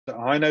So,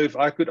 Heino, if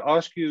I could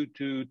ask you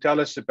to tell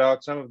us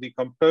about some of the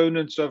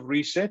components of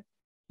Reset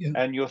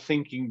and your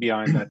thinking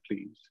behind that,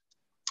 please.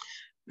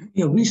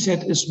 Yeah,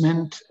 Reset is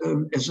meant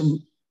as an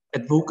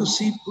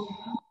advocacy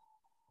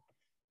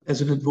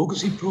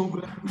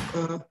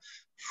program,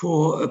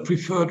 for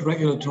preferred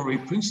regulatory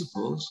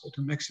principles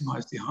to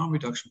maximize the harm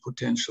reduction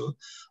potential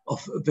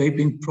of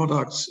vaping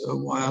products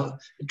while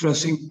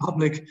addressing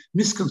public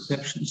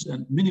misconceptions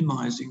and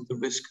minimizing the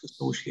risk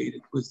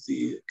associated with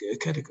the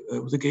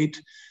gate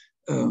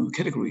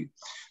category.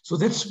 So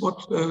that's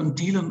what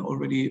Delon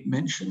already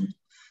mentioned.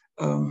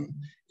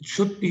 It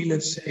should be,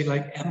 let's say,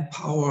 like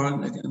empower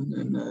an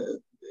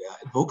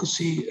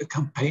advocacy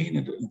campaign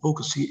and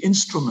advocacy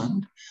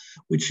instrument,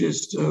 which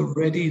is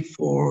ready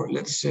for,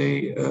 let's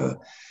say,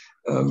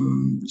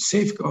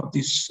 safeguard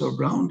these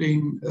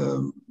surrounding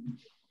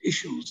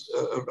issues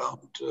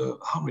around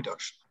harm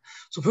reduction.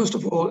 So first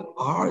of all,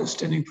 R is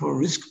standing for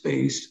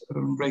risk-based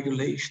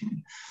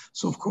regulation.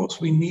 So of course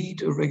we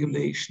need a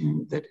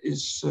regulation that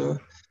is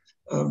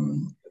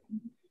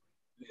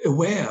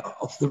aware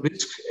of the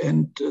risk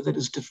and that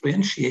is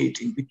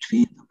differentiating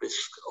between the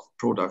risk of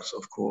products,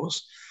 of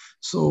course.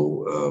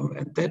 So,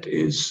 and that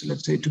is,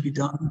 let's say, to be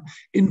done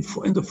in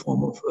the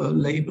form of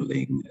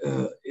labeling,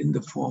 in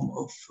the form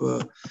of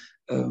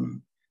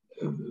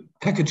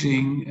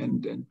packaging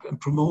and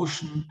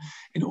promotion.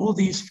 In all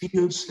these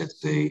fields, let's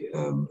say,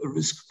 a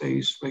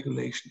risk-based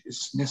regulation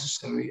is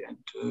necessary and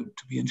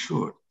to be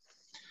ensured.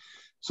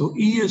 So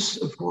E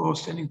is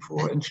standing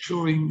for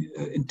ensuring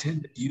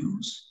intended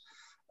use.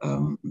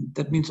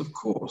 That means, of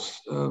course,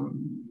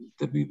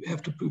 that we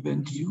have to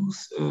prevent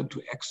youth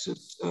to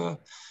access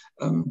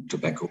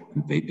tobacco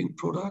and vaping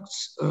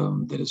products.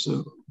 That is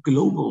a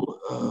global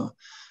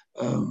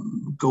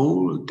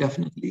goal,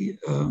 definitely,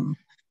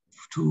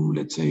 to,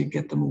 let's say,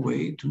 get them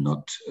away, to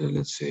not,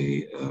 let's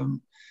say,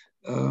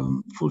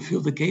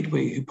 fulfill the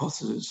gateway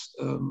hypothesis,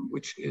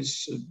 which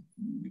is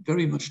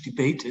very much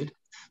debated.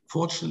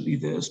 Fortunately,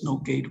 there is no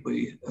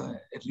gateway,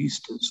 at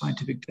least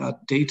scientific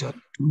data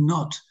do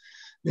not,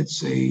 let's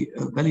say,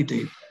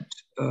 validate that,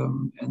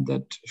 and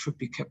that should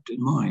be kept in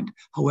mind.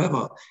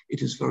 However,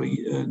 it is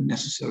very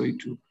necessary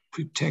to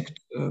protect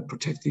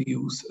the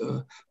youth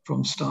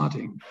from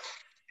starting.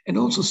 And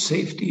also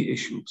safety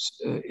issues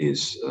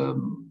is,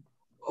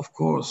 of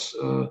course,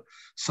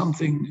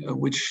 something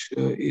which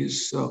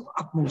is of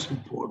utmost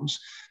importance,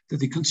 that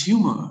the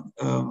consumer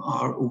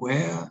are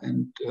aware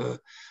and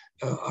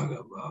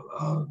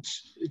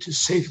it is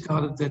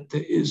safeguarded that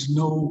there is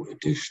no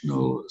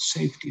additional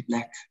safety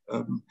lack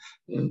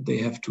they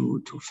have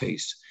to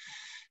face.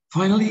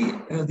 Finally,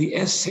 the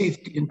S,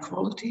 safety and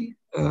quality.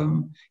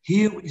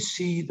 Here we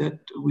see that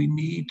we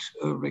need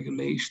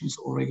regulations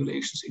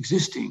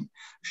existing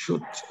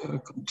should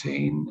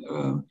contain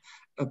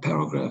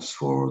paragraphs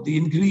for the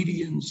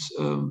ingredients,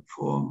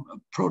 for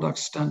product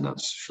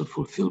standards, should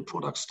fulfill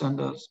product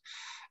standards,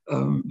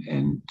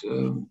 and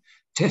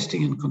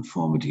testing in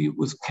conformity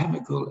with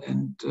chemical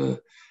and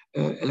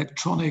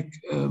electronic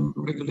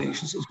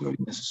regulations is very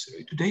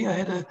necessary. Today I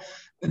had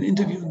an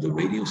interview in the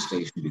radio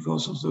station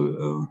because of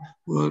the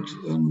World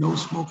No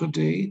Smoker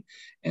Day.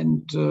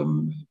 And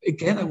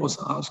again, I was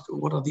asked,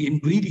 what are the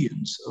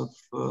ingredients of,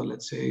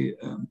 let's say,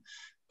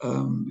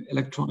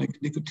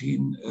 electronic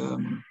nicotine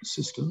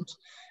systems?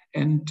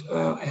 And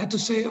I had to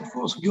say, of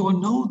course, we all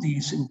know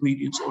these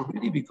ingredients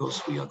already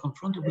because we are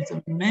confronted with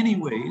them in many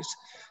ways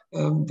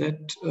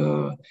that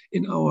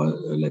in our,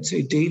 let's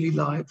say, daily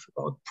life,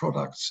 our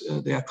products,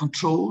 they are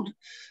controlled,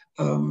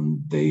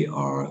 they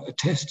are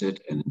tested,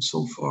 and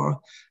so far,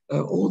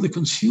 all the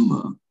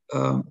consumer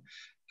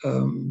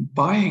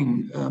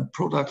buying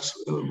products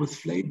with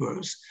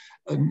flavors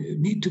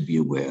need to be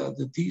aware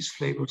that these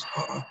flavors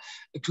are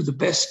to the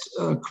best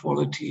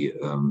quality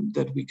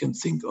that we can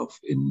think of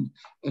in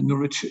a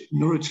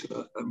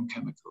nourisher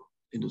chemical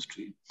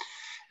industry.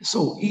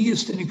 So E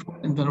is standing for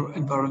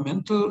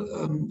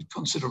environmental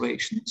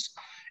considerations.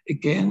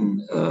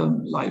 Again,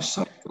 life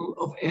cycle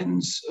of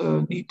ends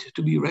need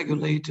to be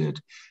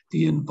regulated.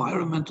 The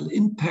environmental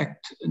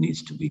impact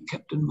needs to be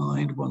kept in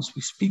mind once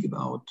we speak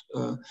about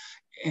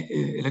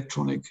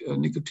electronic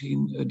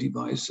nicotine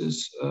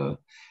devices.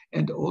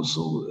 And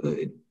also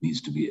it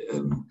needs to be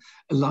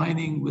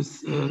aligning with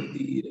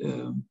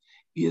the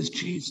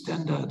ESG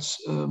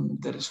standards.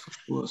 That is for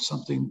sure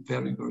something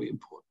very, very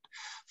important.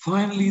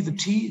 Finally, the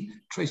T,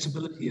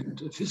 traceability and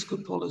fiscal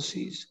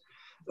policies.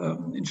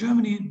 In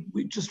Germany,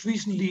 we just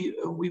recently,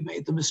 we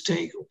made the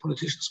mistake, or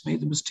politicians made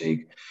the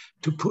mistake,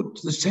 to put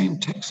the same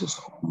taxes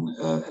on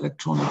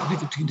electronic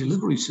nicotine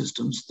delivery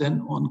systems than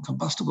on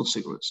combustible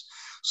cigarettes.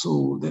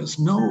 So there's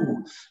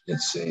no,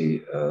 let's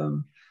say,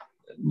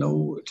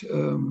 not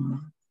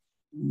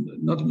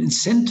an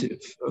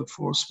incentive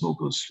for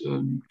smokers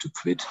to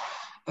quit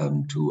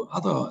to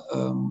other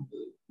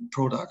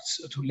products,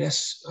 to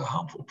less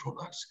harmful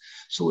products.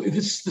 So if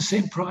it's the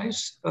same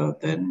price,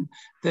 then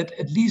that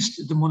at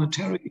least the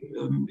monetary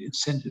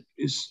incentive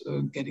is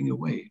getting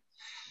away.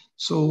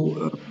 So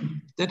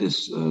that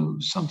is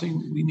something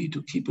we need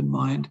to keep in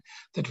mind,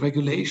 that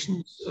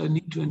regulations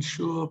need to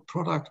ensure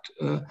product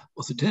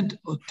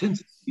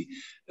authenticity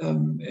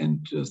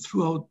and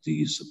throughout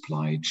the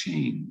supply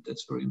chain.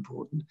 That's very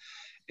important.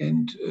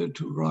 And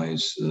to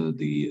rise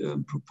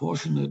the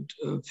proportionate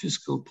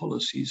fiscal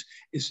policies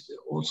is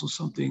also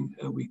something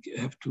we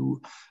have to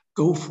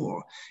go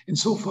for. And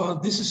so far,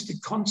 this is the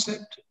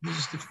concept, this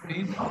is the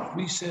frame of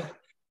reset.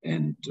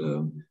 And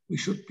we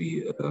should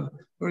be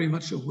very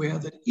much aware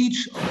that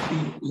each of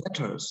the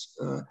letters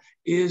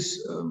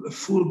is a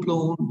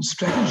full-blown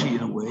strategy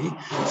in a way.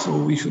 So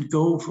we should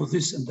go for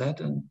this and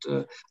that. And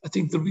I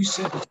think the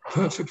reset is a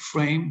perfect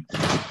frame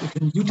we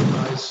can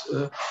utilize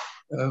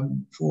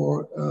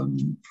for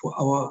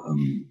our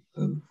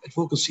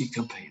advocacy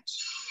campaigns.